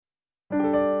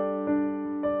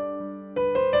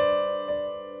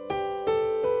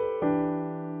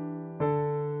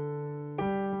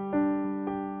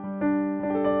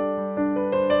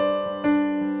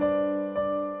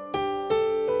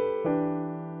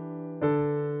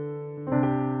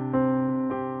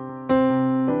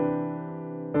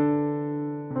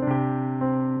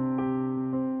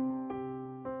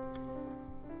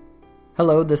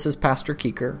Hello, this is Pastor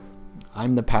Keeker.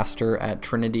 I'm the pastor at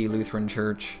Trinity Lutheran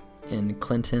Church in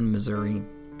Clinton, Missouri.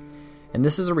 And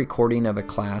this is a recording of a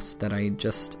class that I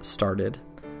just started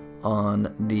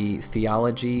on the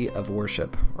theology of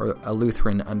worship, or a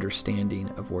Lutheran understanding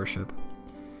of worship.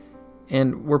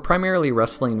 And we're primarily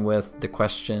wrestling with the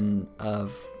question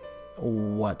of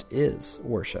what is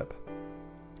worship?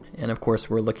 And of course,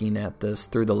 we're looking at this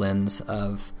through the lens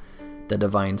of the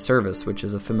divine service, which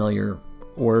is a familiar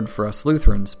word for us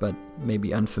Lutherans, but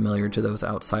maybe unfamiliar to those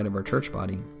outside of our church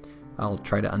body. I'll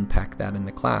try to unpack that in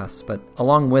the class. But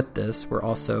along with this, we're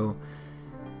also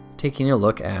taking a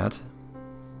look at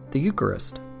the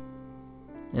Eucharist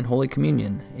and Holy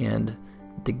Communion and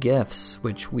the gifts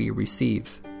which we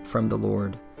receive from the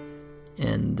Lord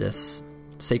in this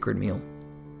sacred meal.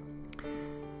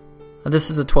 This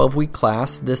is a 12-week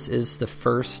class. This is the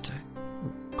first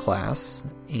class,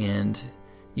 and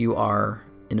you are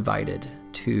invited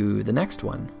to the next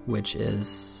one, which is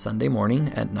Sunday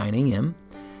morning at 9 a.m.,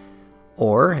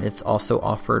 or it's also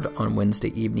offered on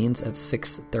Wednesday evenings at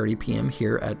 6:30 p.m.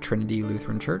 here at Trinity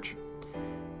Lutheran Church.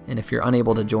 And if you're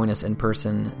unable to join us in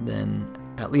person, then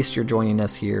at least you're joining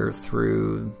us here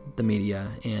through the media,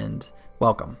 and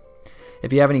welcome.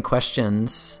 If you have any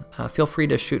questions, feel free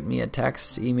to shoot me a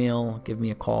text, email, give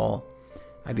me a call.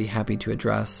 I'd be happy to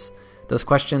address those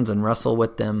questions and wrestle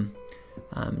with them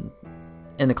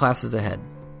in the classes ahead.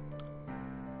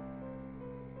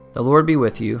 The Lord be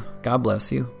with you. God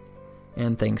bless you.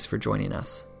 And thanks for joining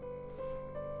us.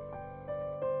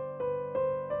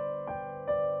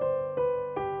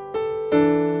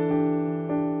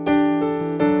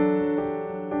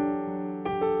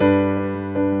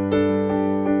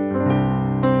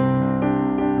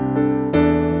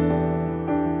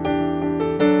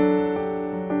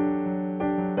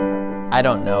 I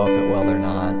don't know if it will or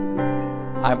not.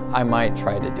 I might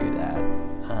try to do that,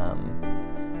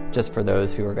 just for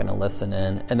those who are going to listen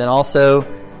in. And then also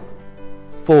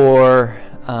for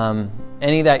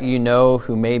any that you know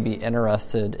who may be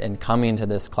interested in coming to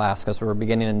this class, because we're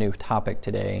beginning a new topic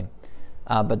today,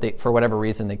 but for whatever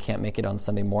reason they can't make it on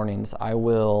Sunday mornings, I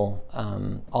will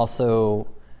also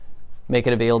make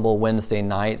it available Wednesday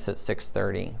nights at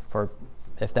 6:30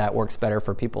 if that works better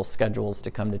for people's schedules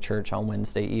to come to church on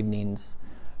Wednesday evenings.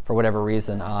 For whatever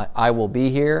reason, I will be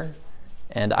here,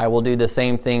 and I will do the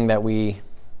same thing that we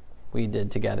did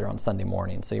together on Sunday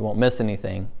morning, so you won't miss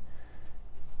anything.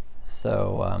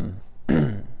 So,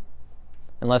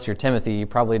 unless you're Timothy, you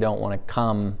probably don't want to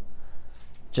come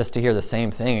just to hear the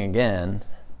same thing again.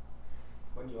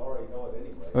 When you already know it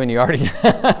anyway. When you already...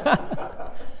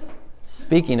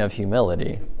 Speaking of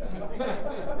humility...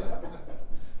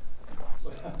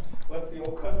 What's the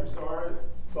old country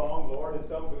song, Lord,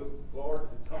 it's humble, Lord,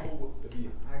 it's humble to be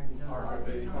hard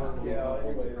to be humble. Yeah,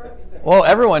 anyway. Well,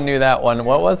 everyone knew that one.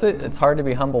 What was it? It's hard to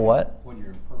be humble what? When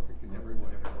you're perfect in every way.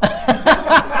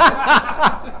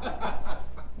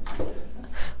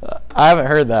 I haven't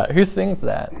heard that. Who sings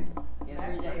that?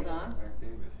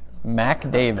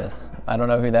 Mac Davis. I don't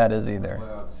know who that is either.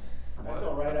 That's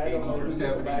all right. I don't know who's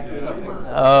Mac Davis.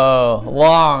 Oh,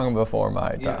 long before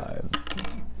my time.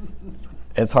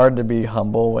 It's hard to be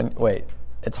humble when... Wait.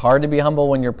 It's hard to be humble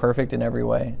when you're perfect in every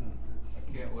way? I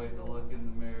can't wait to look in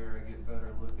the mirror and get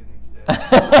better looking each day.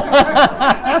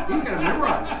 He's going to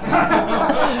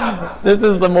memorize. This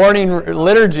is the morning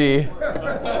liturgy.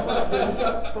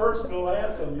 Bishop's personal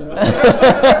anthem, you know.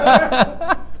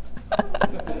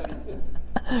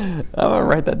 I'm going to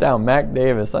write that down. Mac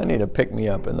Davis. I need to pick me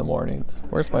up in the mornings.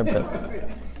 Where's my pencil?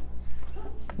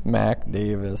 Mac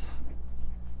Davis.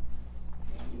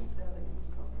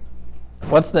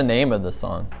 What's the name of the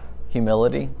song?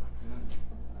 Humility?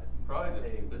 Probably just,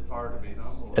 it's hard to be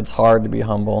humble. It's hard to be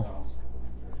humble.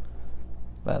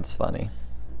 That's funny.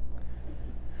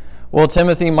 Well,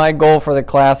 Timothy, my goal for the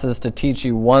class is to teach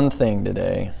you one thing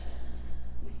today.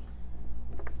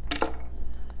 I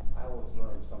always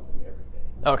learn something every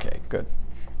day. Okay, good.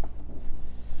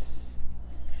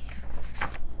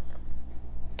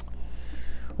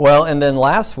 Well, and then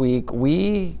last week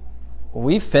we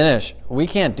finished. We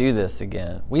can't do this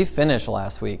again. We finished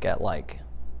last week at like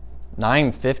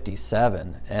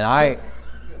 9:57, and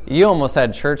you almost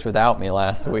had church without me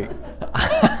last week.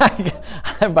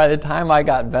 By the time I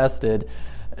got vested,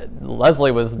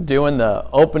 Leslie was doing the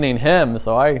opening hymn,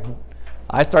 so I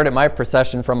started my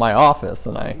procession from my office,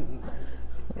 and I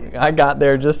got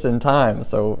there just in time.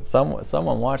 So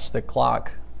someone watched the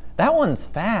clock. That one's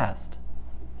fast.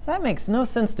 That makes no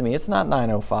sense to me. It's not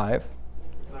 9:05.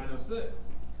 9:06.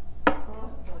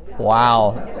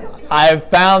 Wow. I've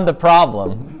found the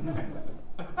problem.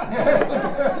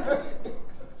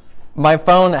 My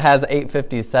phone has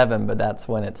 8:57, but that's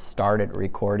when it started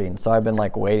recording. So I've been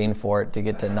waiting for it to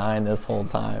get to 9 this whole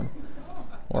time.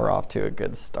 We're off to a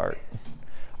good start.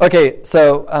 Okay,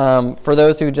 so for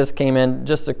those who just came in,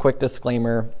 just a quick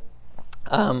disclaimer.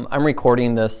 I'm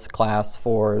recording this class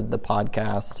for the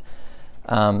podcast.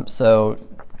 So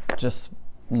just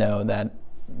know that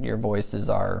your voices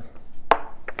are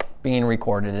being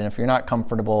recorded. And if you're not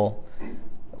comfortable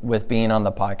with being on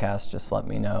the podcast, just let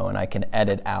me know and I can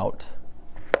edit out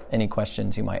any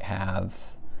questions you might have.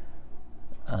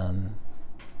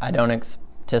 I don't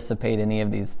anticipate any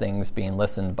of these things being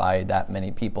listened by that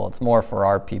many people. It's more for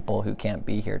our people who can't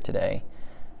be here today.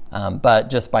 But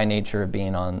just by nature of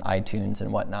being on iTunes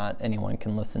and whatnot, anyone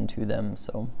can listen to them.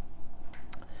 So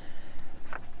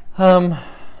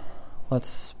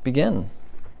let's begin.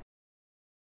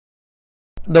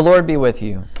 The Lord be with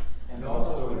you. And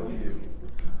also with you.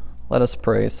 Let us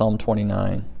pray. Psalm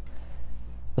 29.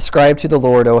 Ascribe to the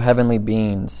Lord, O heavenly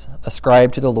beings.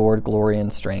 Ascribe to the Lord glory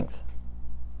and strength.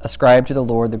 Ascribe to the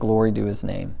Lord the glory due his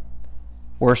name.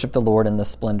 Worship the Lord in the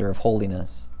splendor of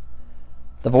holiness.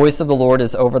 The voice of the Lord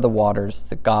is over the waters.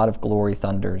 The God of glory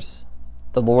thunders.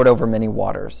 The Lord over many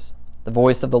waters. The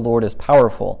voice of the Lord is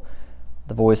powerful.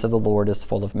 The voice of the Lord is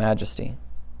full of majesty.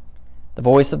 The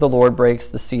voice of the Lord breaks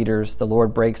the cedars. The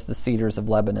Lord breaks the cedars of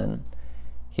Lebanon.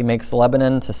 He makes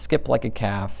Lebanon to skip like a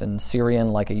calf and Syrian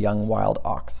like a young wild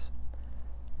ox.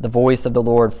 The voice of the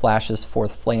Lord flashes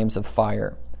forth flames of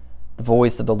fire. The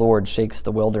voice of the Lord shakes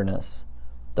the wilderness.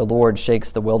 The Lord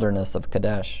shakes the wilderness of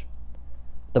Kadesh.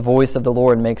 The voice of the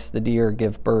Lord makes the deer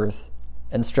give birth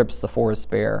and strips the forest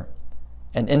bare.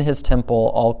 And in his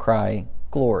temple all cry,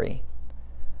 Glory.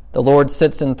 The Lord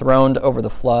sits enthroned over the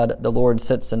flood. The Lord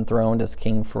sits enthroned as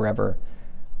king forever.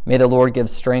 May the Lord give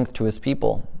strength to his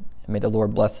people, and may the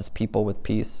Lord bless his people with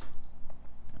peace.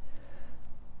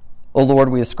 O Lord,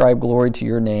 we ascribe glory to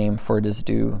your name, for it is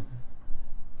due,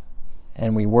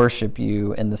 and we worship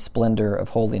you in the splendor of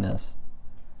holiness.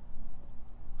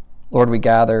 Lord, we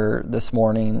gather this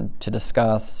morning to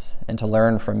discuss and to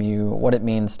learn from you what it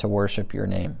means to worship your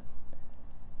name.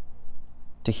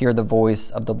 To hear the voice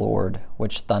of the Lord,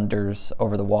 which thunders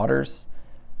over the waters,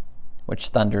 which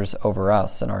thunders over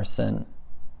us and our sin,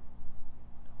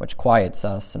 which quiets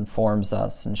us and forms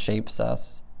us and shapes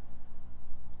us.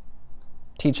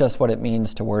 Teach us what it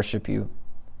means to worship you,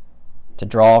 to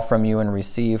draw from you and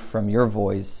receive from your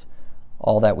voice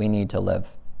all that we need to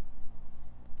live.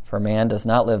 For man does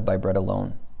not live by bread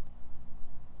alone,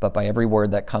 but by every word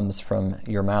that comes from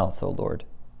your mouth, O Lord.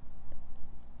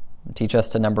 Teach us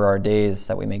to number our days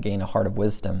that we may gain a heart of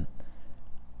wisdom,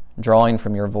 drawing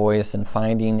from your voice and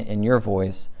finding in your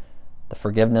voice the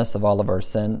forgiveness of all of our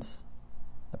sins,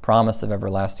 the promise of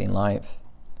everlasting life,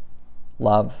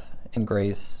 love and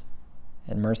grace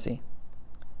and mercy.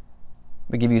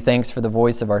 We give you thanks for the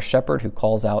voice of our shepherd who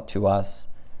calls out to us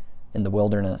in the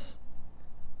wilderness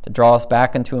to draw us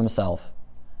back into himself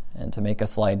and to make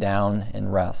us lie down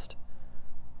and rest.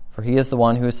 For he is the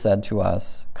one who has said to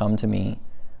us, Come to me,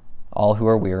 all who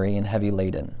are weary and heavy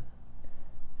laden,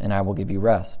 and I will give you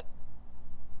rest.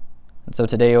 And so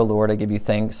today, O Lord, I give you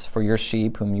thanks for your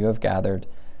sheep whom you have gathered,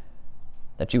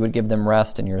 that you would give them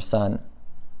rest in your Son,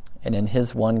 and in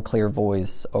his one clear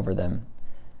voice over them.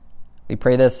 We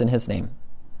pray this in his name.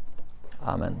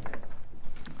 Amen.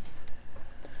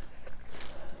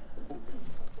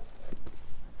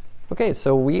 Okay,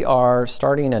 so we are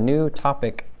starting a new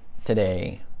topic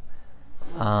today.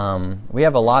 We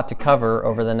have a lot to cover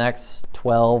over the next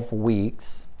 12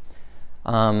 weeks.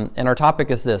 And our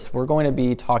topic is this. We're going to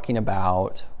be talking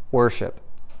about worship.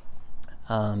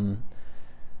 The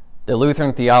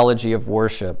Lutheran theology of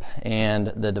worship and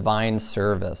the divine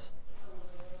service.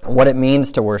 What it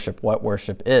means to worship, what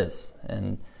worship is.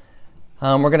 And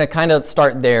we're going to kind of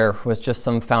start there with just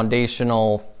some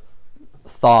foundational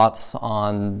thoughts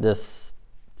on this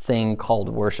thing called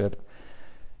worship.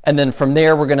 And then from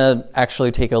there, we're going to actually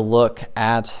take a look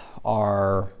at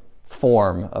our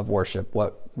form of worship,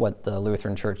 what the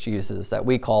Lutheran Church uses, that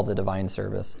we call the divine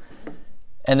service.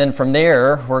 And then from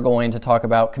there, we're going to talk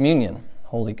about communion,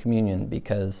 Holy Communion,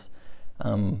 because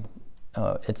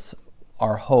it's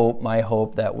our hope, my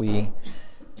hope, that we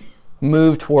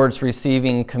move towards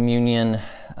receiving communion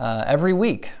every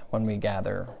week when we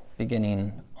gather,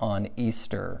 beginning on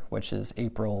Easter, which is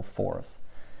April 4th.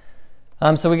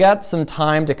 So we got some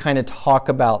time to kind of talk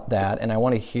about that, and I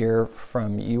want to hear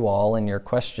from you all and your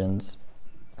questions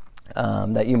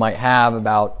that you might have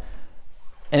about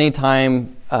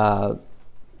anytime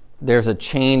there's a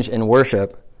change in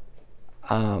worship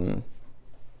by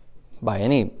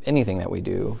anything that we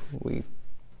do. We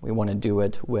want to do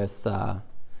it with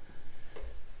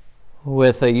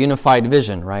with a unified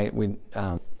vision, right?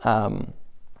 A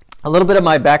little bit of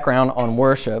my background on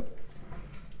worship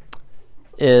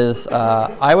is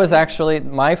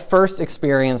my first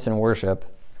experience in worship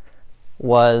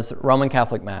was Roman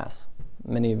Catholic Mass.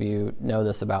 Many of you know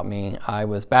this about me. I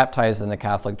was baptized in the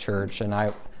Catholic Church, and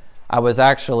I was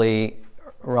actually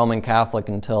Roman Catholic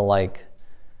until like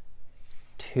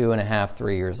 2.5,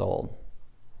 3 years old.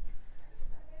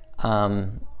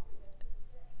 And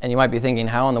you might be thinking,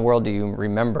 how in the world do you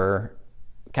remember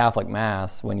Catholic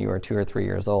Mass when you were 2 or 3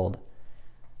 years old?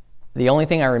 The only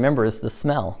thing I remember is the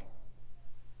smell.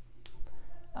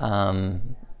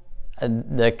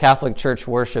 The Catholic Church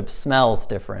worship smells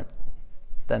different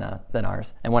than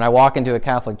ours. And when I walk into a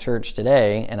Catholic church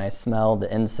today and I smell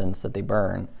the incense that they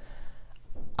burn,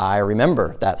 I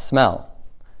remember that smell.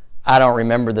 I don't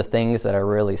remember the things that I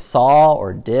really saw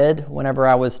or did whenever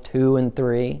I was 2 and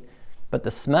 3, but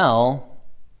the smell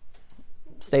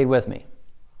stayed with me.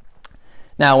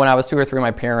 Now, when I was 2 or 3,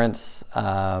 my parents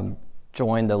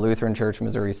joined the Lutheran Church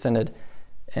Missouri Synod,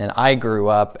 and I grew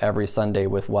up every Sunday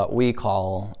with what we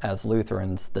call, as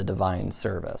Lutherans, the divine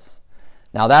service.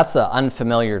 Now, that's an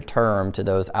unfamiliar term to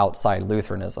those outside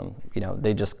Lutheranism.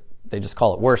 They just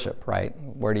call it worship, right?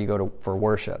 Where do you go for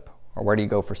worship, or where do you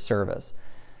go for service?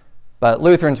 But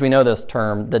Lutherans, we know this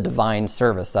term, the divine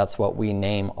service. That's what we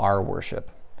name our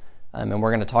worship. And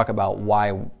we're going to talk about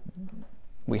why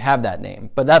we have that name.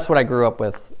 But that's what I grew up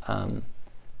with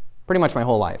pretty much my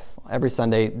whole life. Every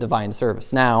Sunday, divine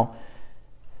service. Now,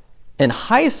 in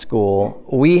high school,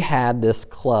 we had this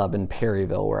club in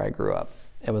Perryville where I grew up.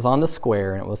 It was on the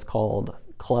square, and it was called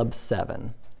Club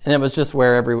 7. And it was just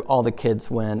where all the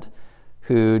kids went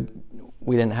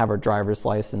we didn't have our driver's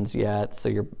license yet, so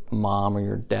your mom or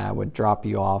your dad would drop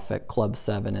you off at Club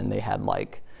 7, and they had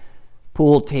like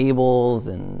pool tables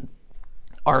and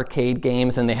arcade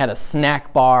games, and they had a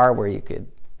snack bar where you could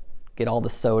get all the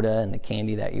soda and the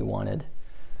candy that you wanted,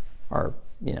 or,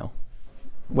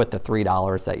 with the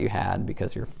 $3 that you had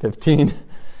because you're 15.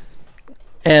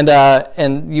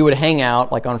 And you would hang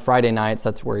out, like on Friday nights,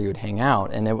 that's where you would hang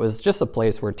out. And it was just a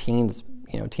place where teens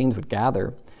would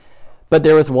gather. But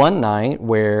there was one night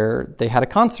where they had a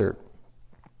concert.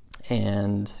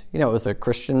 And, it was a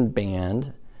Christian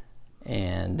band,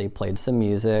 and they played some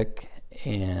music,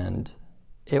 and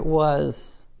it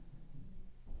was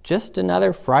just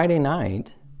another Friday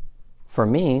night for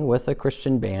me with a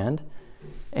Christian band.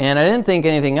 And I didn't think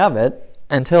anything of it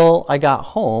until I got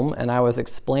home and I was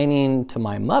explaining to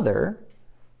my mother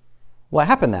what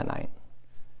happened that night.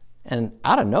 And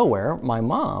out of nowhere, my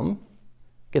mom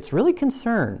gets really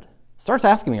concerned, starts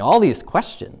asking me all these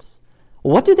questions.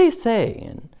 What did they say?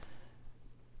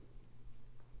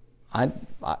 And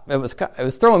it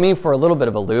was throwing me for a little bit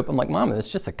of a loop. I'm like, Mom, it was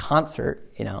just a concert,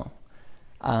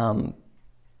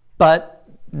 But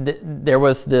there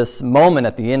was this moment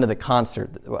at the end of the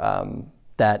concert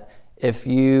that if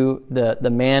the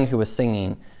man who was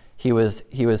singing, he was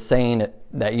saying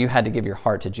that you had to give your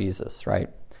heart to Jesus, right?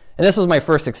 And this was my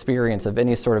first experience of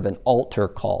any sort of an altar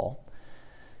call.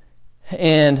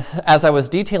 And as I was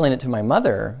detailing it to my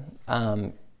mother,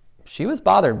 she was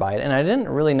bothered by it, and I didn't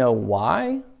really know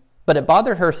why, but it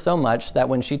bothered her so much that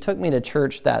when she took me to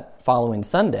church that following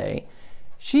Sunday,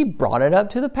 she brought it up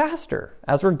to the pastor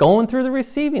as we're going through the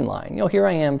receiving line. Here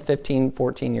I am, 15,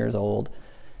 14 years old.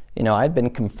 I'd been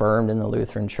confirmed in the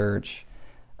Lutheran church,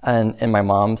 and my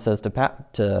mom says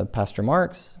to Pastor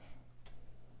Marks,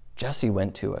 Jesse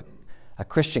went to a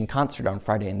Christian concert on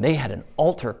Friday, and they had an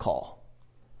altar call.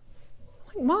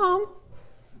 I'm like, Mom.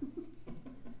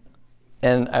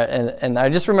 And I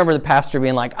just remember the pastor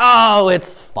being like, oh,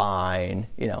 it's fine.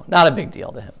 Not a big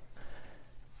deal to him.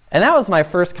 And that was my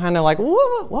first kind of like,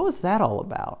 what was that all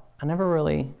about? I never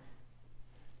really,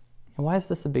 why is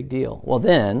this a big deal? Well,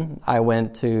 then I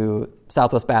went to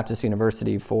Southwest Baptist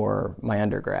University for my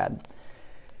undergrad.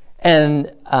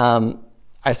 And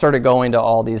I started going to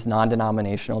all these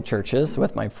non-denominational churches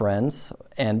with my friends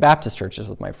and Baptist churches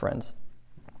with my friends.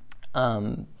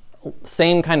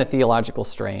 Same kind of theological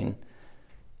strain.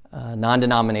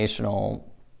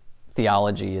 Non-denominational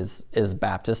theology is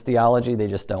Baptist theology. They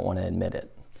just don't want to admit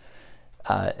it.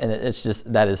 And it's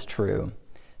just, that is true.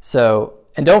 So,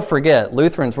 and don't forget,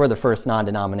 Lutherans were the first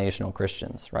non-denominational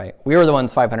Christians, right? We were the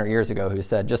ones 500 years ago who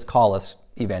said, just call us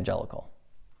evangelical.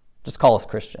 Just call us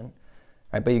Christian,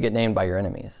 right? But you get named by your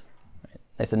enemies. Right?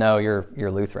 They said, no,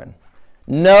 you're Lutheran.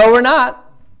 No, we're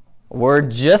not. We're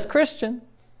just Christian.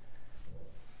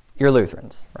 You're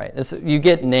Lutherans, right? You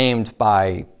get named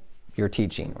by your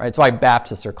teaching, right? That's why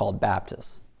Baptists are called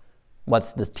Baptists.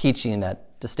 What's the teaching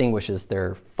that distinguishes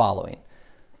their following?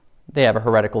 They have a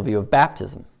heretical view of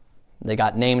baptism. They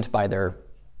got named by their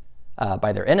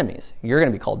enemies. You're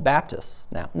going to be called Baptists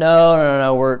now.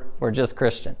 No, we're just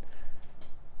Christian.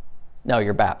 No,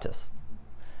 you're Baptists,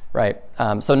 right?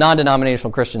 So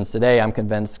non-denominational Christians today, I'm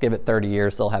convinced, give it 30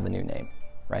 years, they'll have a new name,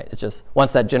 right? It's just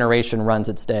once that generation runs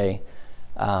its day,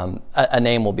 a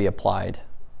name will be applied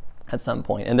at some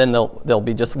point, and then there'll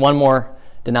be just one more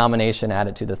denomination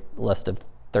added to the list of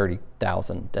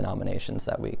 30,000 denominations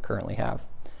that we currently have.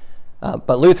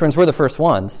 But Lutherans were the first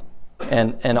ones,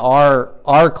 and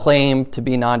our claim to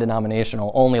be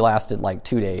non-denominational only lasted like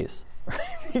 2 days,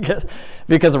 right?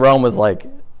 because Rome was like,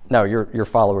 no, you're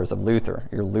followers of Luther,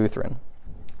 you're Lutheran.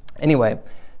 Anyway,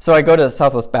 so I go to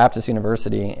Southwest Baptist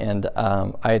University, and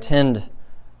I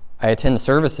attend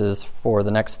services for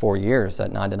the next 4 years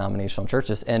at non-denominational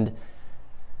churches, and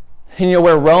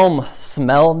where Rome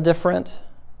smelled different,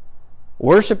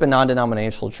 worship in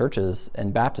non-denominational churches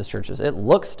and Baptist churches, it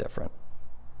looks different.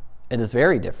 It is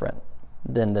very different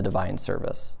than the divine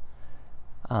service.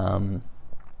 And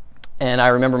I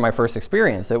remember my first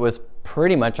experience. It was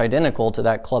pretty much identical to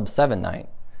that Club 7 night.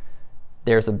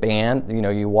 There's a band,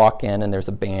 you walk in and there's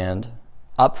a band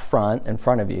up front in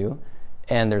front of you,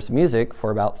 and there's music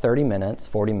for about 30 minutes,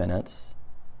 40 minutes,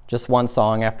 just one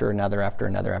song after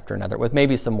another, with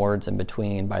maybe some words in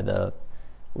between by the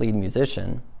lead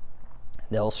musician.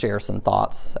 They'll share some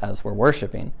thoughts as we're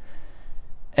worshiping.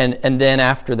 And then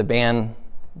after the band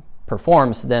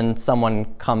performs, then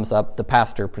someone comes up, the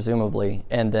pastor presumably,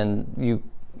 and then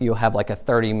you'll have like a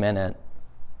 30-minute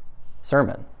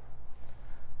sermon.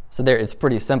 So it's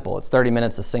pretty simple. It's 30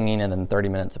 minutes of singing and then 30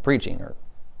 minutes of preaching, or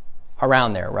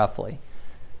around there roughly.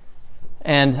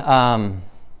 And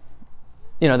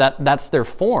that's their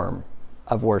form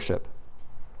of worship.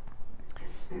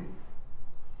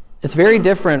 It's very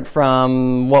different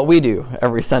from what we do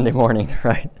every Sunday morning,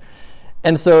 right?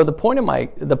 And so the point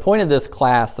of this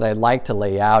class that I'd like to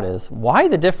lay out is why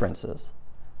the differences.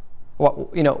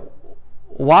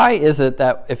 Why is it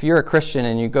that if you're a Christian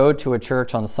and you go to a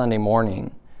church on Sunday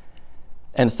morning,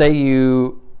 and say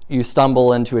you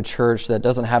stumble into a church that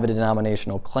doesn't have a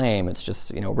denominational claim, it's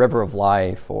just River of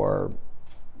Life or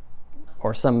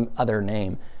some other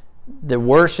name, the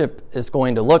worship is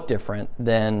going to look different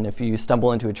than if you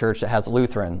stumble into a church that has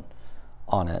Lutheran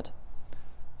on it.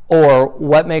 Or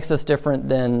what makes us different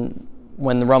than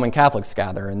when the Roman Catholics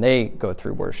gather and they go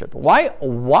through worship?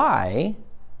 Why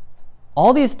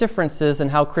all these differences in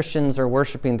how Christians are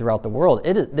worshiping throughout the world?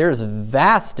 There's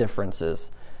vast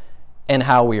differences in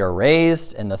how we are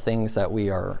raised and the things that we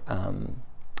are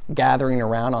gathering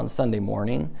around on Sunday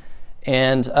morning.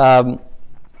 And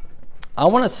I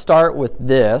want to start with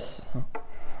this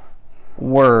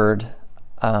word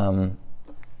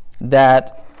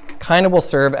that kind of will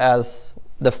serve as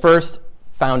the first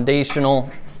foundational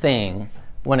thing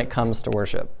when it comes to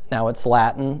worship. Now, it's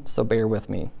Latin, so bear with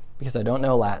me, because I don't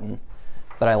know Latin,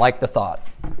 but I like the thought.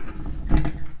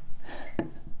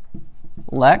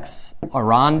 Lex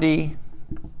orandi,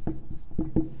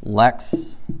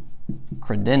 lex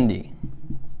credendi.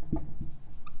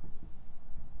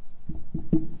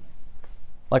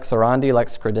 Lex orandi,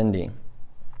 lex credendi.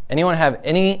 Anyone have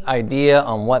any idea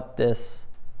on what this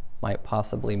might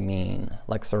possibly mean?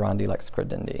 Lex orandi, lex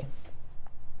credendi.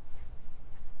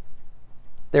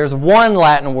 There's one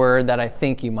Latin word that I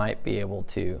think you might be able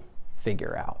to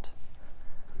figure out.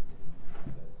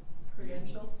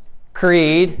 Credentials?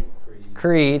 Creed,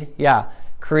 yeah.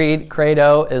 Creed,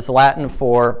 credo is Latin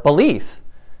for belief.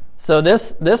 So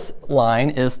this line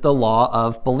is the law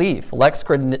of belief. Lex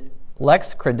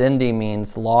credendi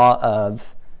means law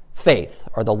of faith,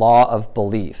 or the law of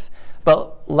belief.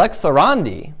 But lex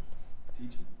orandi,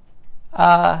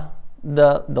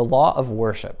 the law of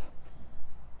worship.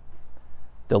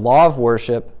 The law of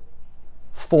worship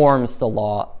forms the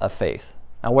law of faith.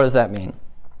 Now, what does that mean?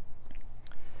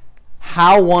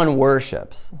 How one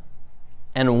worships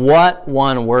and what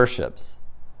one worships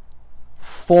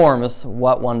forms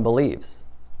what one believes.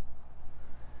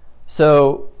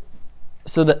 So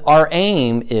that our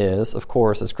aim is, of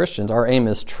course, as Christians, our aim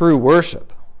is true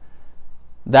worship.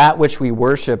 That which we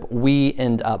worship, we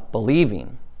end up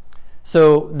believing.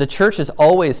 So the church has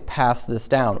always passed this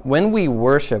down. When we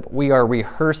worship, we are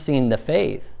rehearsing the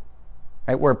faith.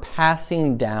 Right? We're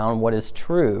passing down what is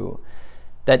true.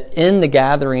 That in the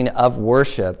gathering of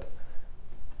worship,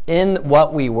 in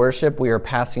what we worship, we are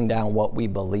passing down what we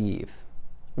believe.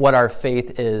 What our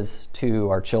faith is to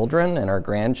our children and our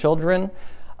grandchildren.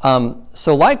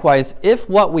 So likewise, if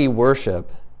what we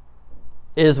worship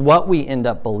is what we end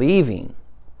up believing,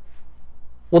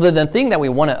 well, then the thing that we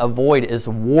want to avoid is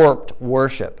warped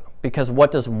worship. Because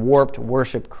what does warped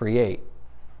worship create?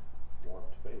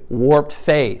 Warped faith. Warped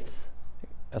faith.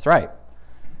 That's right.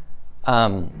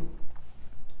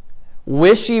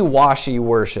 Wishy-washy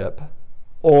worship,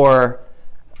 or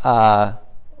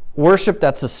worship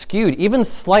that's askewed, even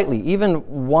slightly,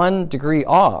 even 1 degree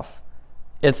off,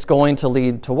 it's going to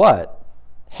lead to what?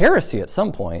 Heresy at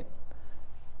some point.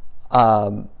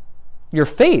 Your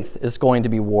faith is going to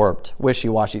be warped,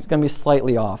 wishy-washy. It's going to be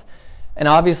slightly off. And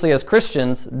obviously as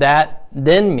Christians, that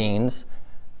then means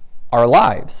our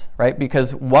lives, right?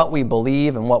 Because what we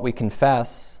believe and what we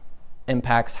confess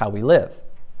impacts how we live.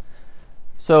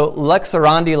 So lex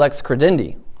orandi, lex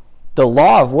credendi. The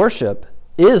law of worship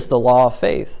is the law of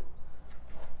faith.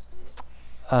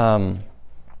 How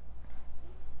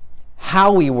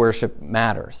we worship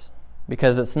matters,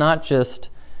 because it's not just,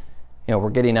 we're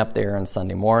getting up there on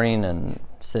Sunday morning and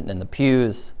sitting in the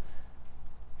pews.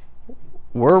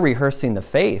 We're rehearsing the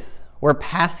faith. We're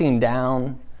passing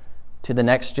down to the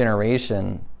next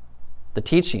generation the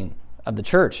teaching of the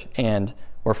church, and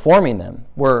we're forming them.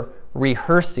 We're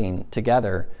rehearsing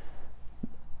together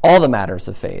all the matters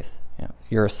of faith.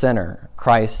 You're a sinner.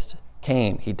 Christ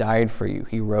came. He died for you.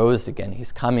 He rose again.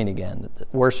 He's coming again.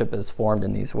 Worship is formed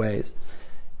in these ways.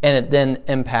 And it then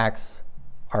impacts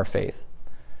our faith.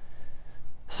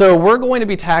 So we're going to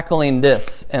be tackling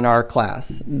this in our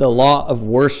class, the law of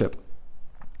worship,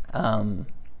 and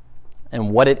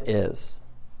what it is.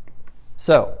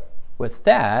 So, with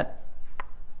that,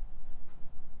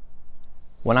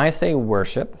 when I say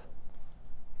worship,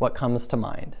 what comes to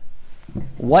mind?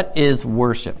 What is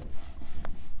worship?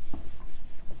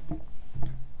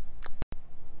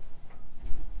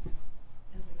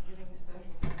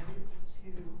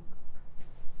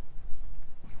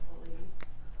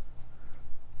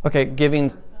 Okay,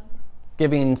 giving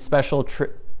special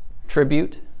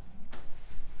tribute.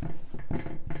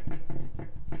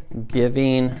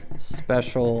 Giving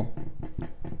special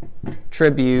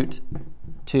tribute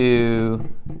to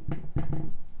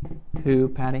who,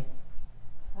 Patty?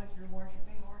 Like you're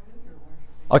worshiping or who you're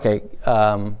worshiping. Okay,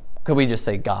 could we just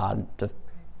say God to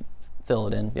fill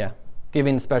it in? Yeah,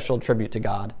 giving special tribute to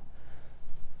God.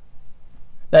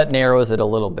 That narrows it a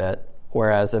little bit,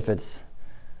 whereas if it's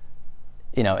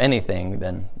anything,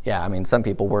 then some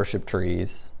people worship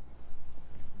trees,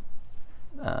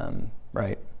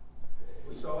 right?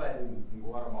 We saw that in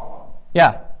Guatemala.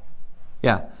 Yeah.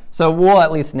 So we'll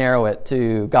at least narrow it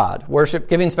to God. Worship,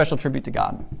 giving special tribute to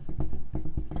God.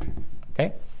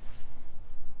 Okay?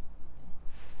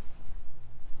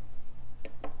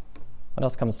 What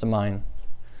else comes to mind?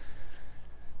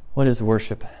 What is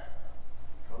worship?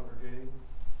 Congregating.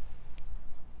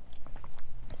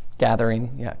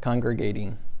 Gathering,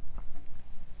 congregating.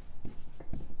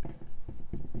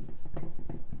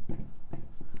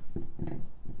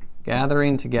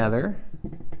 Gathering together.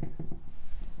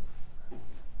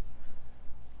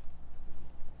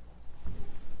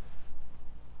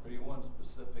 Or do you want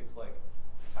specifics like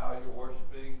how you're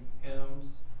worshiping,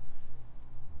 hymns,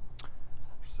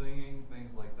 singing,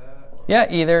 things like that? Or Yeah,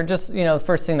 either just, the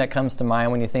first thing that comes to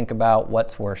mind when you think about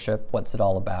what's worship, what's it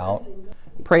all about?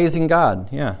 Praising God,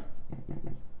 yeah.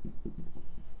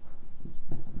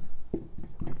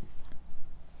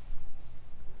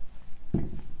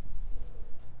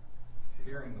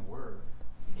 hearing the word.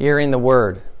 Hearing the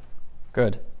word.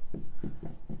 Good.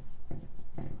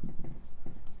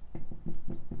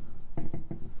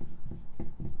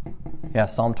 Yeah,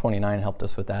 Psalm 29 helped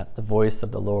us with that. The voice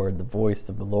of the Lord, the voice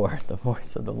of the Lord, the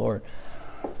voice of the Lord.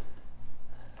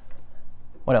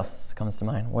 What else comes to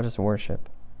mind? What is worship?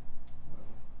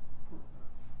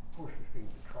 Worshiping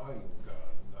the triune God,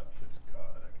 not just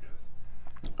God, I guess.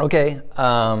 Okay,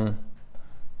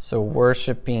 so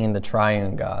worshiping the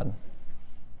triune God.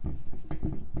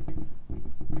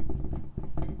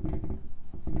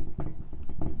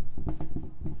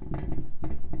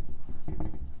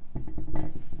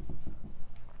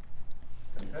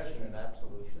 Confession and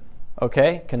absolution.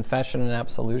 Okay, confession and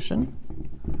absolution.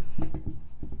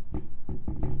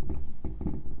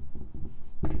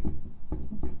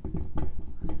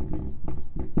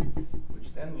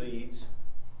 Which then leads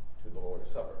to the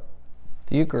Lord's Supper.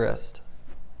 The Eucharist.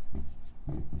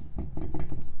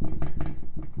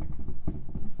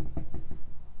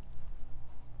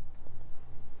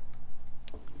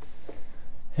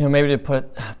 Maybe to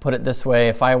put it this way,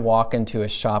 if I walk into a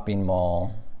shopping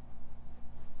mall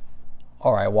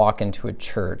or I walk into a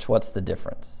church, what's the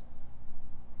difference?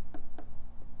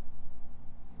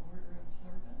 Order of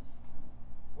service.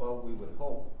 Well, we would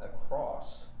hope a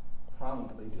cross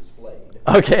prominently displayed.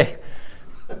 Okay,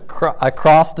 a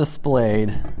cross displayed.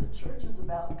 The church is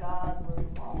about God, where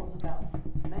the law is about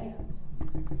man.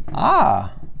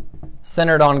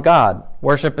 Centered on God.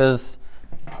 Worship is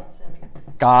God-centered.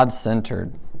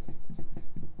 God-centered.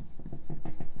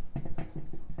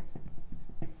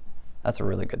 That's a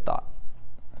really good thought.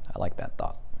 I like that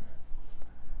thought.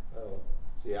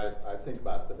 See, I think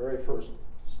about the very first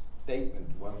statement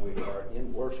when we are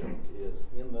in worship is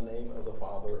in the name of the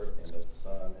Father and of the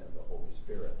Son and the Holy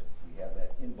Spirit. We have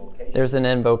that invocation. There's an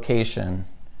invocation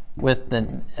with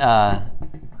the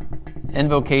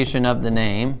invocation of the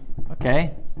name.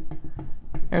 Okay.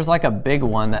 There's like a big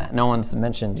one that no one's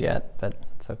mentioned yet, but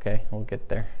it's okay. We'll get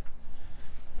there.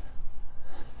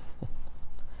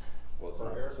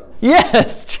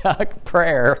 Yes, Chuck,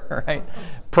 prayer, right?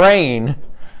 Praying.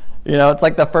 You know, it's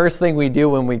like the first thing we do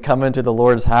when we come into the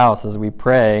Lord's house is we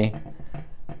pray.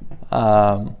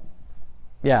 Prayer.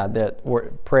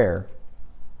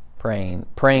 Praying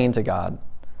to God.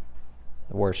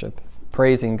 Worship.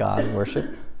 Praising God, worship.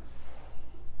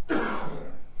 What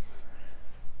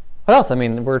else? I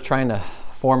mean, we're trying to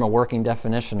form a working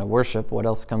definition of worship. What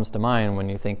else comes to mind when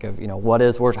you think of, what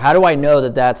is worship? How do I know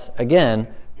that that's, again,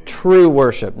 true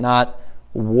worship, not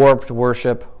warped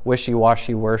worship,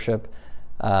 wishy-washy worship,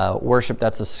 worship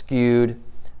that's askewed,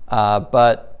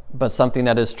 but something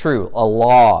that is true, a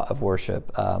law of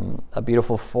worship, a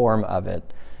beautiful form of it.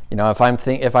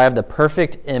 If I have the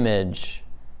perfect image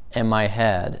in my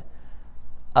head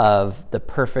of the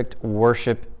perfect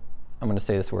worship, I'm going to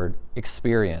say this word,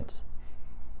 experience,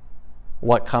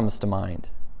 what comes to mind?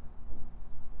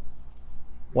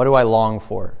 What do I long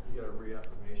for? You got a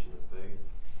reaffirmation of faith.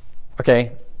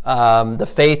 Okay, the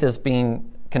faith is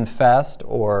being confessed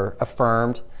or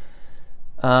affirmed.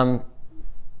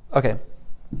 Okay,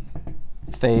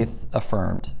 faith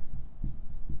affirmed.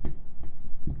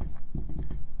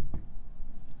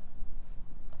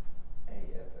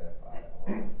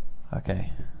 AFFIR.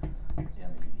 Okay,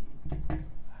 MED.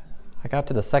 I got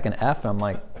to the second F and I'm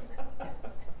like,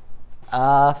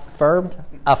 affirmed?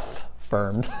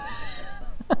 Affirmed.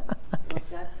 What's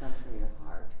that come from your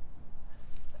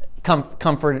heart?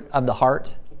 Comfort of the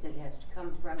heart. It said it has to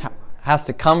come from your heart. Has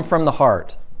to come from the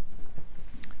heart.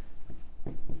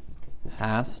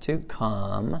 Has to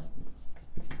come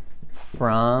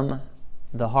from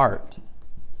the heart.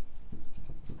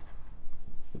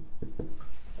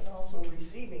 And also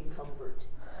receiving comfort.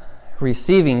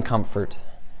 Receiving comfort.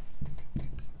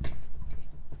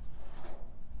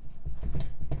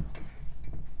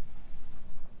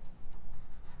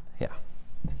 Yeah.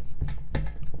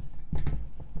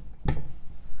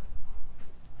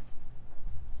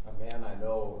 A man I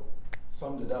know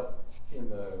summed it up in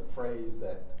the phrase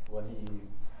that when he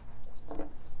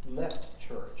left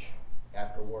church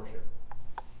after worship,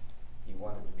 he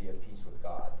wanted to be at peace with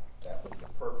God. That was the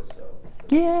purpose of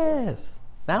the Yes.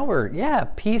 Now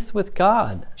peace with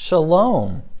God.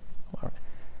 Shalom.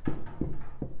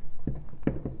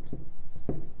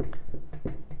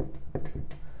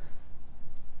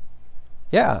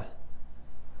 Yeah.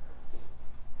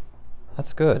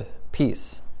 That's good.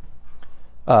 Peace.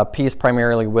 Peace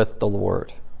primarily with the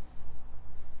Lord.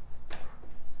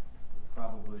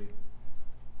 Probably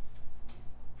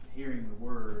hearing the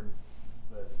word,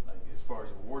 but like as far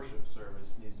as a worship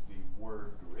service, needs to be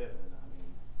word driven.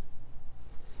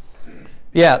 I mean,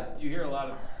 Yeah. you hear a lot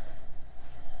of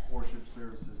worship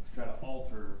services try to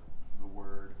alter the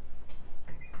word.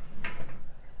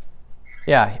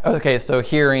 Yeah. Okay. So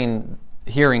hearing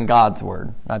God's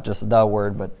word, not just the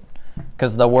word, but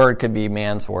because the word could be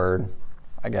man's word,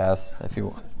 I guess, if you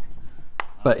want.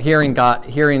 But hearing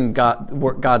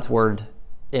God's word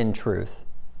in truth,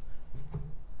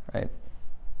 right?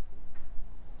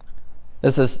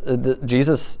 This is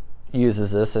Jesus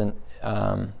uses this in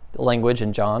language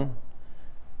in John.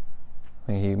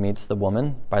 He meets the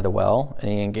woman by the well,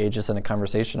 and he engages in a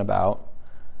conversation about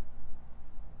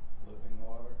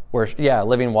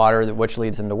living water, which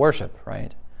leads him to worship,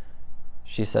 right?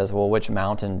 She says, well, which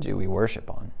mountain do we worship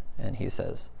on? And he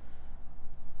says,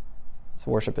 it's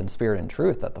worship in spirit and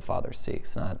truth that the Father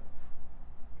seeks, not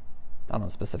on a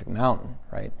specific mountain,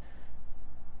 right?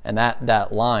 And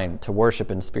that line, to worship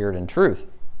in spirit and truth,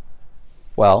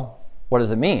 well, what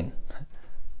does it mean?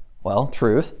 Well,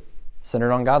 truth,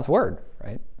 centered on God's word,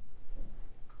 right?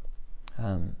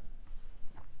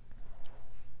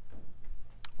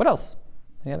 What else?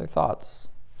 Any other thoughts?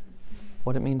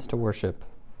 What it means to worship?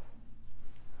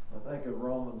 I think of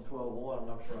Romans 12:1. I'm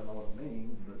not sure I know what it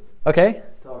means, but Okay.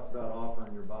 it talks about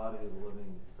offering your body as a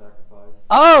living sacrifice.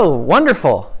 Oh,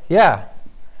 wonderful. Yeah.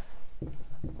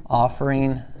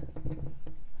 Offering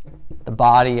the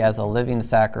body as a living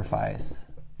sacrifice.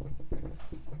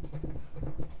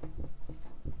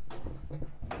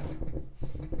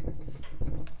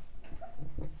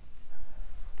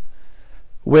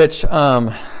 Which,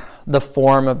 the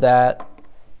form of that,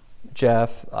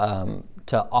 Jeff,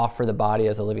 to offer the body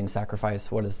as a living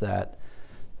sacrifice, what is that?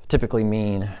 typically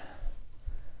mean?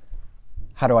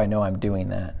 How do I know I'm doing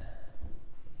that?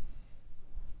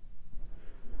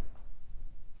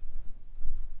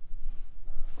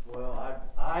 Well,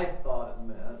 I thought it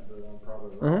meant, but I'm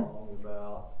probably wrong,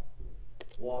 about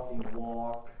walking the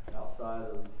walk outside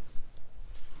of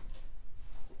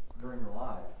during your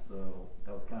life. So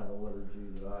that was kind of the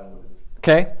liturgy that I was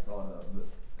Okay. thought of.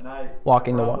 And I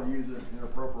Walking the probably walk. use it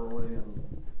inappropriately in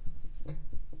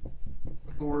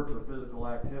sports or physical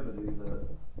activities, that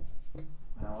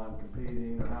how I'm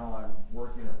competing or how I'm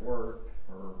working at work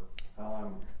or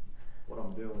what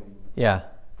I'm doing Yeah.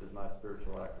 is my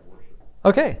spiritual act of worship.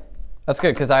 Okay. That's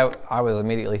good, because I was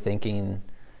immediately thinking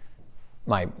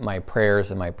my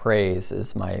prayers and my praise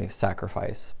is my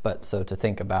sacrifice. But so to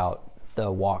think about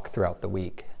the walk throughout the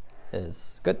week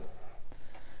is good.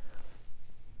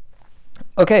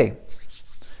 Okay.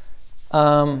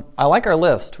 I like our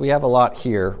list. We have a lot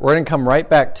here. We're going to come right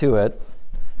back to it.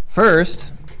 First,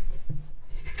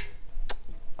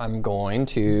 I'm going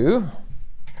to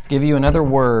give you another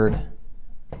word.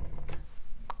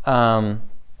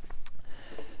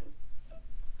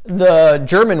 The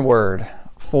German word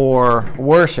for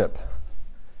worship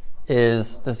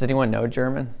is, does anyone know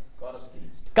German?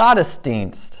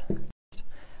 Gottesdienst.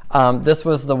 This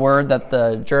was the word that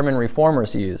the German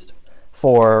reformers used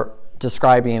for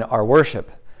describing our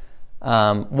worship.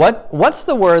 What's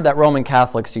the word that Roman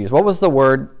Catholics use? What was the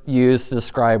word used to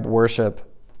describe worship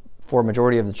for a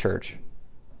majority of the church?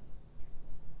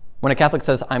 When a Catholic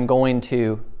says, I'm going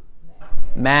to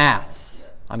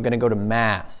Mass, I'm going to go to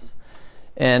Mass.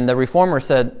 And the reformer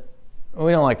said,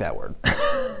 we don't like that word.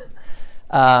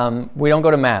 We don't go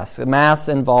to Mass. Mass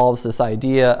involves this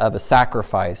idea of a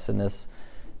sacrifice and this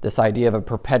idea of a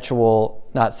perpetual,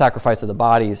 not sacrifice of the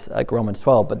bodies like Romans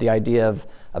 12, but the idea of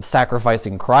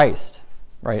sacrificing Christ,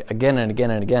 right? Again and again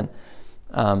and again.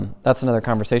 That's another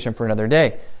conversation for another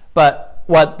day. But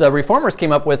what the reformers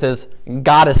came up with is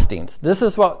Gottesdienst. This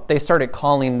is what they started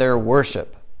calling their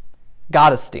worship.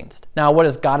 Gottesdienst. Now, what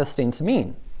does Gottesdienst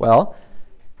mean? Well,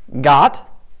 God,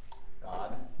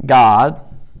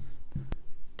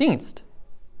 Dienst.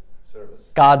 Service.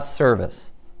 God's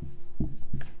service.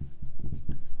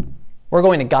 We're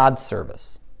going to God's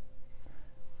service,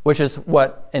 which is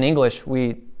what in English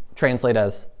we translate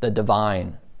as the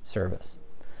divine service.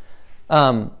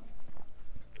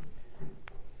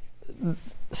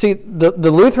 See,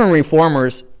 the Lutheran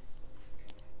reformers,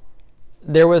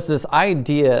 there was this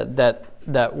idea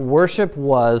that worship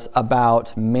was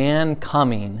about man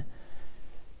coming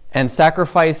and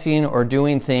sacrificing or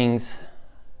doing things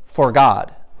for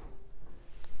God.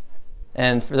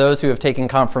 And for those who have taken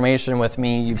confirmation with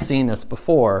me, you've seen this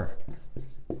before.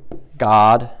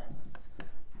 God,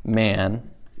 man.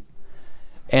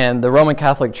 And the Roman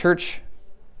Catholic Church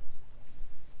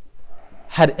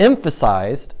had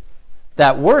emphasized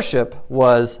that worship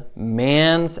was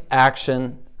man's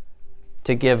action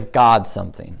to give God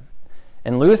something.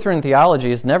 And Lutheran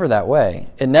theology is never that way.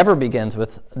 It never begins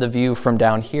with the view from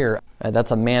down here.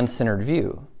 That's a man-centered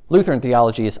view. Lutheran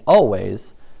theology is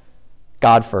always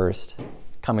God first,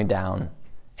 coming down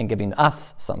and giving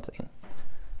us something.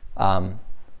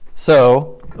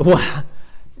 So,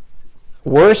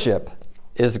 worship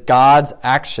is God's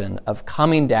action of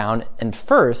coming down and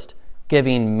first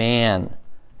giving man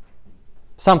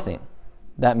something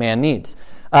that man needs.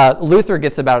 Luther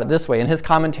gets about it this way. In his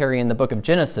commentary in the book of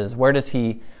Genesis, where does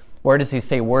he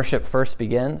say worship first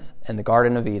begins? In the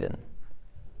Garden of Eden,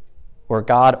 where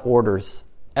God orders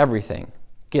everything,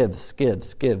 gives,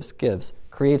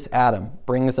 creates Adam,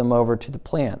 brings him over to the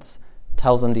plants,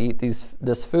 tells him to eat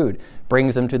this food,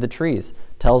 brings him to the trees,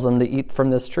 tells him to eat from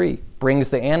this tree, brings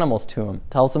the animals to him,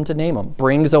 tells him to name them,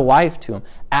 brings a wife to him.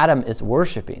 Adam is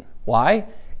worshiping. Why?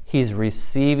 He's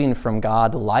receiving from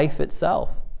God life itself.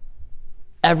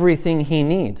 Everything he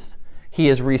needs, he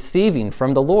is receiving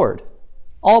from the Lord,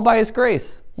 all by his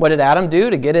grace. What did Adam do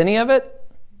to get any of it?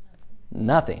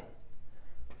 Nothing.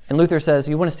 And Luther says,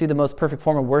 you want to see the most perfect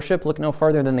form of worship? Look no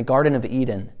further than the Garden of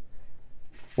Eden,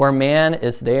 where man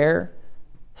is there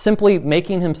simply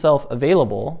making himself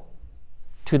available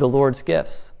to the Lord's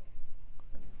gifts.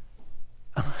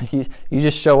 You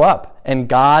just show up, and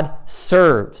God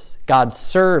serves. God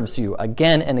serves you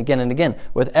again and again and again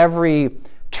with every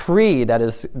tree that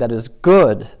is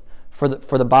good for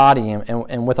the body,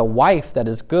 and with a wife that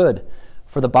is good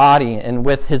for the body, and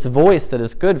with his voice that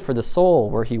is good for the soul,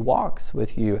 where he walks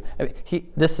with you.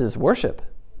 This is worship.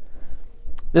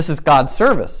 This is God's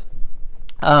service.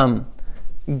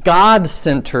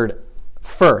 God-centered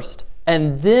first,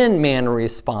 and then man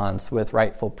responds with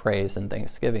rightful praise and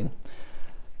thanksgiving.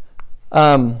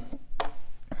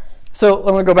 So I'm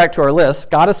going to go back to our list.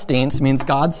 Gottesdienst means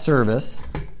God's service.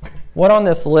 What on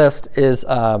this list is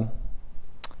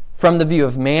from the view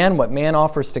of man, what man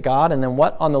offers to God, and then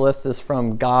what on the list is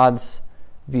from God's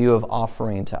view of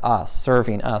offering to us,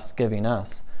 serving us, giving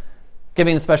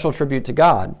a special tribute to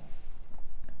God.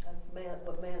 That's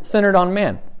what man does. Centered on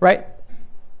man, right?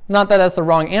 Not that that's the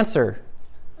wrong answer,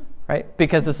 right?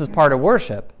 Because this is part of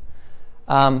worship.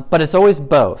 But it's always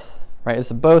both, right? It's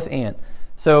a both and.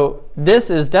 So this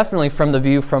is definitely from the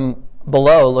view from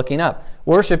below looking up.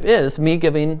 Worship is me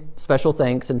giving special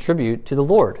thanks and tribute to the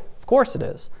Lord. Of course it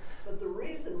is. But the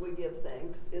reason we give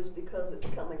thanks is because it's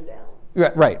coming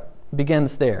down. Right.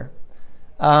 Begins there.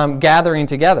 Gathering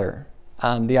together.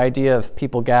 The idea of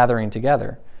people gathering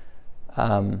together.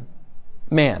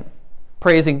 Man.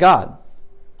 Praising God.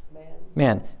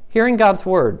 Man. Hearing God's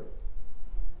word.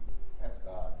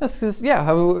 This is,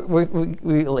 how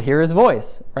we hear his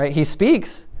voice, right? He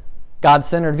speaks.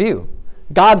 God-centered view.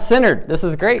 God-centered. This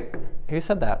is great. Who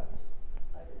said that?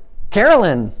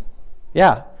 Carolyn.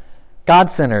 Yeah.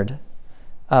 God-centered.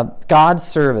 God's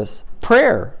service.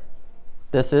 Prayer.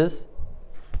 This is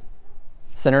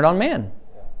centered on man,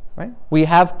 right? We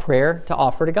have prayer to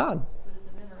offer to God. But it's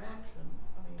an interaction.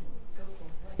 I mean, it goes both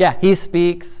ways. Yeah, he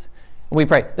speaks. And we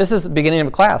pray. This is the beginning of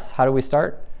a class. How do we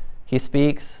start? He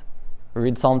speaks. We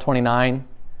read Psalm 29,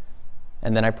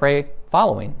 and then I pray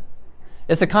following.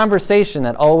 It's a conversation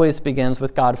that always begins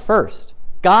with God first.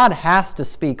 God has to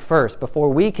speak first before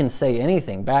we can say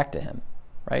anything back to him,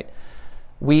 right?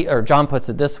 John puts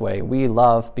it this way, we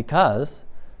love because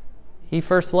he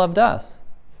first loved us.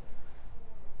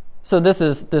 So this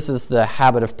is the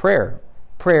habit of prayer.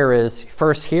 Prayer is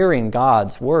first hearing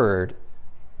God's word,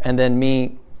 and then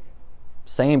me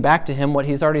saying back to him what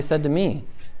he's already said to me,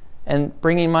 and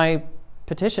bringing my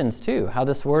petitions too, how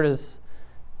this word is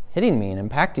hitting me and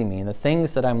impacting me and the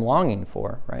things that I'm longing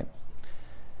for, right?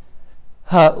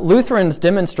 Lutherans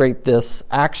demonstrate this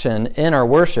action in our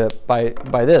worship by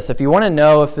this. If you want to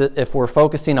know if we're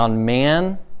focusing on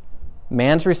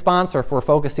man's response, or if we're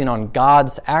focusing on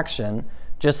God's action,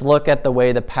 just look at the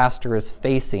way the pastor is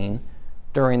facing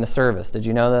during the service. Did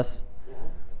you know this?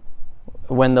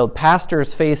 When the pastor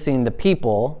is facing the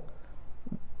people,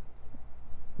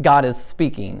 God is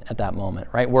speaking at that moment,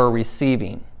 right? We're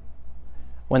receiving.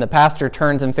 When the pastor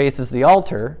turns and faces the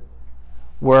altar,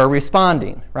 we're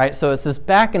responding, right? So it's this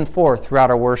back and forth throughout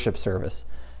our worship service.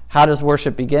 How does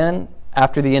worship begin?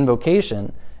 After the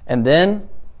invocation. And then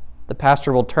the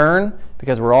pastor will turn,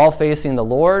 because we're all facing the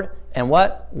Lord, and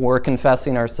what? We're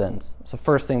confessing our sins. It's the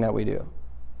first thing that we do.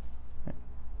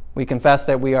 We confess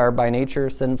that we are by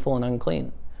nature sinful and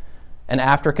unclean. And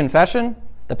after confession,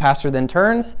 the pastor then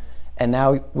turns, and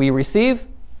now we receive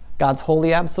God's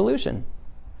holy absolution.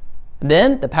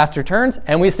 Then the pastor turns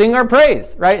and we sing our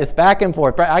praise, right? It's back and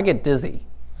forth. I get dizzy.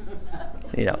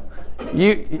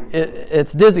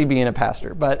 It's dizzy being a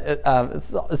pastor, but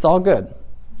it's all good.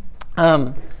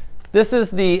 This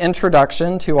is the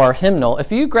introduction to our hymnal.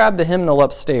 If you grab the hymnal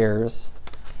upstairs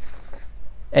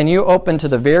and you open to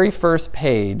the very first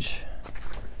page,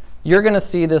 you're going to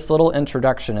see this little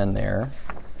introduction in there.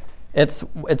 It's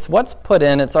what's put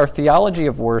in. It's our theology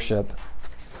of worship.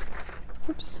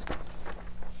 Oops.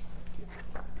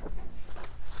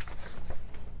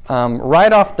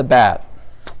 Right off the bat,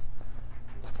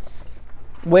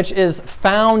 which is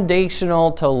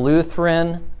foundational to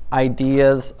Lutheran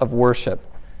ideas of worship.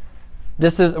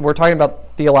 We're talking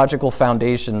about theological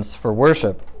foundations for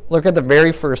worship. Look at the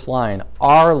very first line.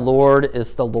 Our Lord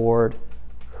is the Lord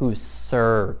who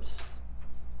serves.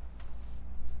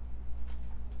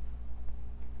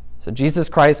 So Jesus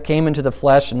Christ came into the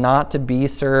flesh not to be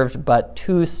served, but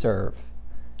to serve,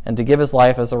 and to give his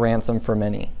life as a ransom for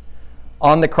many.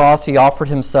 On the cross, he offered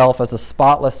himself as a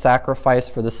spotless sacrifice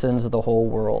for the sins of the whole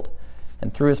world.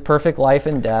 And through his perfect life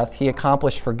and death, he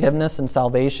accomplished forgiveness and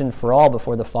salvation for all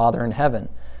before the Father in heaven.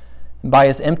 And by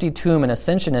his empty tomb and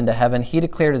ascension into heaven, he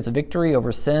declared his victory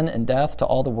over sin and death to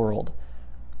all the world.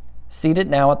 Seated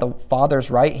now at the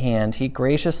Father's right hand, he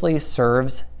graciously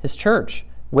serves his church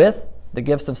with the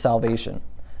gifts of salvation.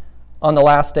 On the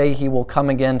last day, he will come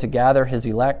again to gather his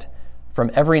elect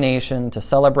from every nation to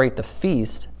celebrate the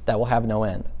feast that will have no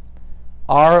end.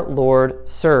 Our Lord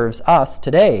serves us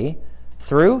today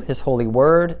through his holy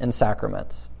word and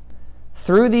sacraments.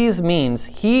 Through these means,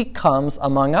 he comes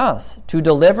among us to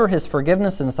deliver his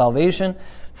forgiveness and salvation,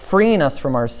 freeing us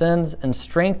from our sins and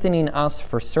strengthening us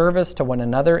for service to one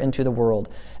another and to the world.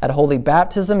 At holy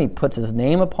baptism, he puts his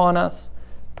name upon us,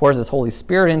 pours his Holy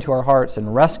Spirit into our hearts,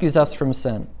 and rescues us from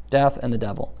sin, death, and the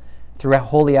devil. Through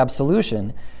holy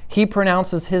absolution, he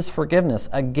pronounces his forgiveness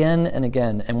again and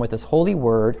again, and with his holy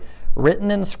word,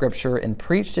 written in Scripture and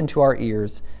preached into our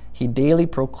ears, he daily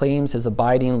proclaims his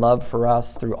abiding love for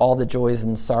us through all the joys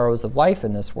and sorrows of life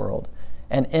in this world.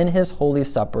 And in his holy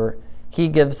supper, he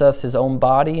gives us his own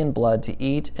body and blood to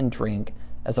eat and drink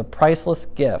as a priceless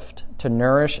gift to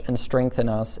nourish and strengthen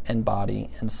us in body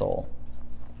and soul.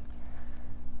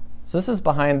 So this is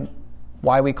behind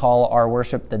why we call our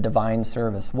worship the divine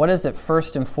service. What is it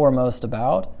first and foremost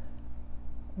about?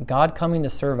 God coming to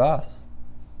serve us.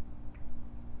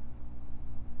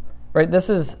 Right? This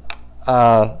is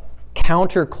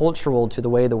countercultural to the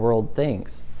way the world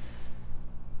thinks.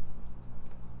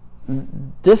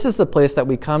 This is the place that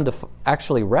we come to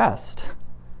actually rest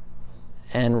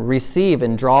and receive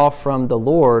and draw from the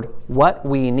Lord what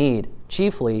we need,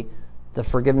 chiefly the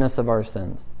forgiveness of our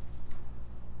sins.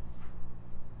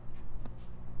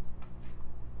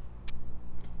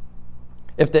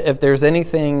 If there's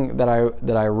anything that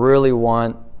I really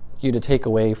want you to take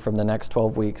away from the next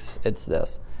 12 weeks, it's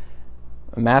this.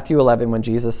 Matthew 11, when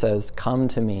Jesus says, "Come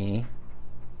to me,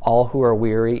 all who are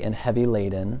weary and heavy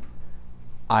laden,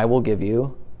 I will give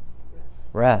you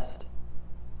rest."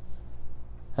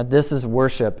 Now, this is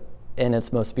worship in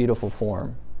its most beautiful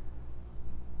form.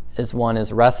 One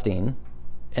is resting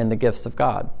in the gifts of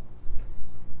God.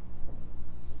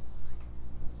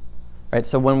 Right,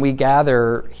 so when we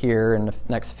gather here in the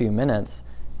next few minutes,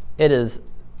 it is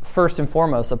first and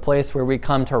foremost a place where we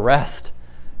come to rest.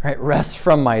 Right? Rest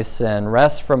from my sin,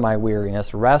 rest from my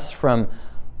weariness, rest from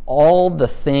all the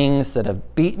things that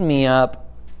have beaten me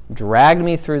up, dragged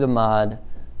me through the mud,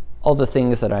 all the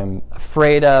things that I'm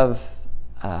afraid of,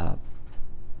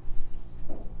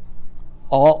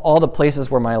 all the places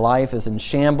where my life is in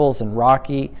shambles and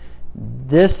rocky.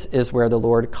 This is where the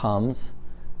Lord comes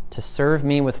to serve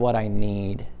me with what I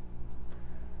need.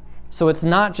 So it's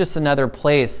not just another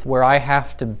place where I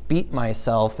have to beat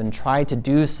myself and try to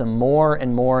do some more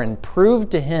and more and prove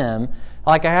to him,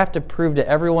 like I have to prove to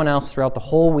everyone else throughout the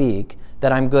whole week,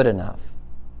 that I'm good enough.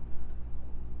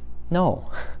 No.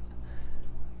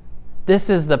 This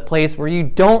is the place where you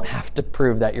don't have to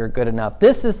prove that you're good enough.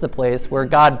 This is the place where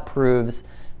God proves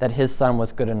that his Son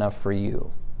was good enough for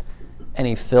you. And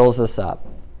he fills us up.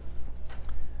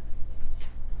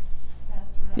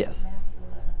 Yes.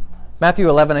 Matthew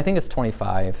 11, I think it's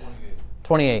 25.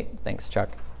 28. Thanks,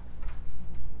 Chuck.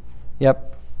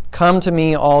 Yep. Come to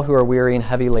me, all who are weary and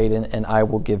heavy laden, and I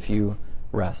will give you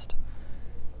rest.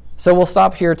 So we'll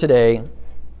stop here today.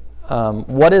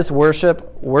 What is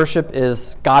worship? Worship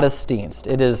is Gottesdienst.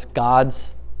 It is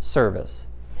God's service.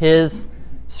 His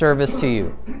service to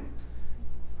you.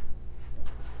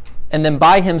 And then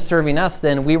by him serving us,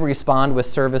 then we respond with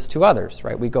service to others,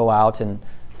 right? We go out and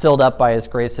filled up by his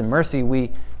grace and mercy,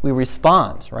 we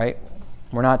respond, right?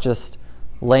 We're not just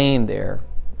laying there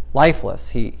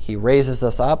lifeless. He raises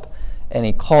us up and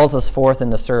he calls us forth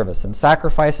into service and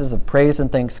sacrifices of praise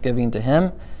and thanksgiving to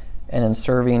him and in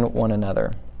serving one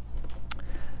another.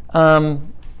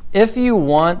 If you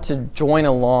want to join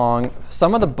along,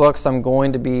 some of the books I'm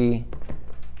going to be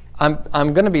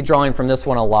drawing from this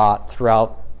one a lot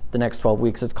throughout the next 12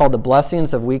 weeks. It's called The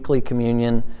Blessings of Weekly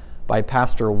Communion by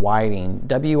Pastor Whiting,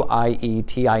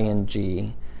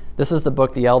 Wieting. This is the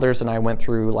book the elders and I went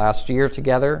through last year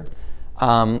together.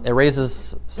 It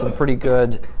raises some pretty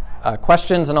good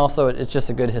questions, and also it's just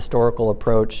a good historical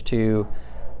approach to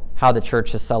how the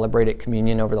church has celebrated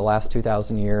communion over the last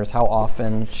 2,000 years, how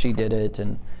often she did it,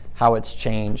 and how it's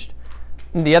changed.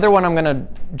 And the other one I'm going to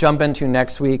jump into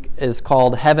next week is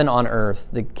called Heaven on Earth,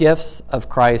 The Gifts of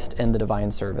Christ in the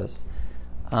Divine Service.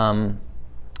 And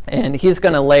he's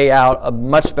going to lay out a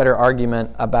much better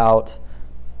argument about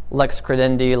lex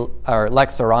credendi, or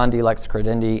lex orandi, lex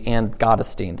credendi, and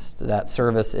Gottesdienst. That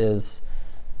service is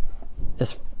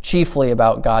chiefly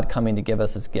about God coming to give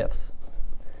us his gifts.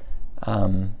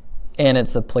 And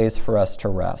it's a place for us to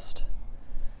rest.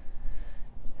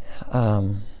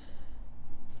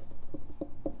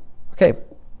 Okay.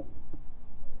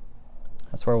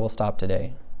 That's where we'll stop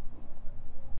today.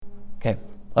 Okay.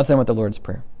 Let's end with the Lord's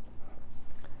Prayer.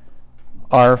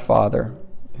 Our Father,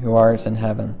 who art in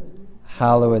heaven,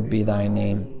 hallowed be thy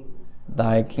name.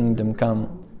 Thy kingdom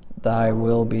come, thy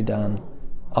will be done,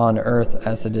 on earth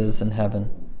as it is in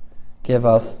heaven. Give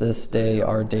us this day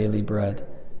our daily bread,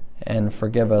 and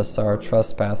forgive us our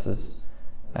trespasses,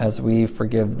 as we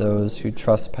forgive those who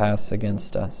trespass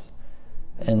against us.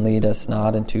 And lead us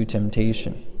not into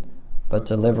temptation, but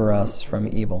deliver us from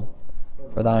evil.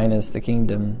 For thine is the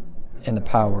kingdom, and the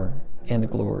power, and the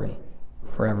glory,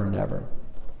 forever and ever.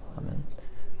 Amen.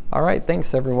 All right,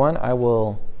 thanks everyone. I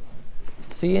will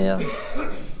see you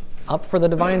up for the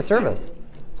divine service.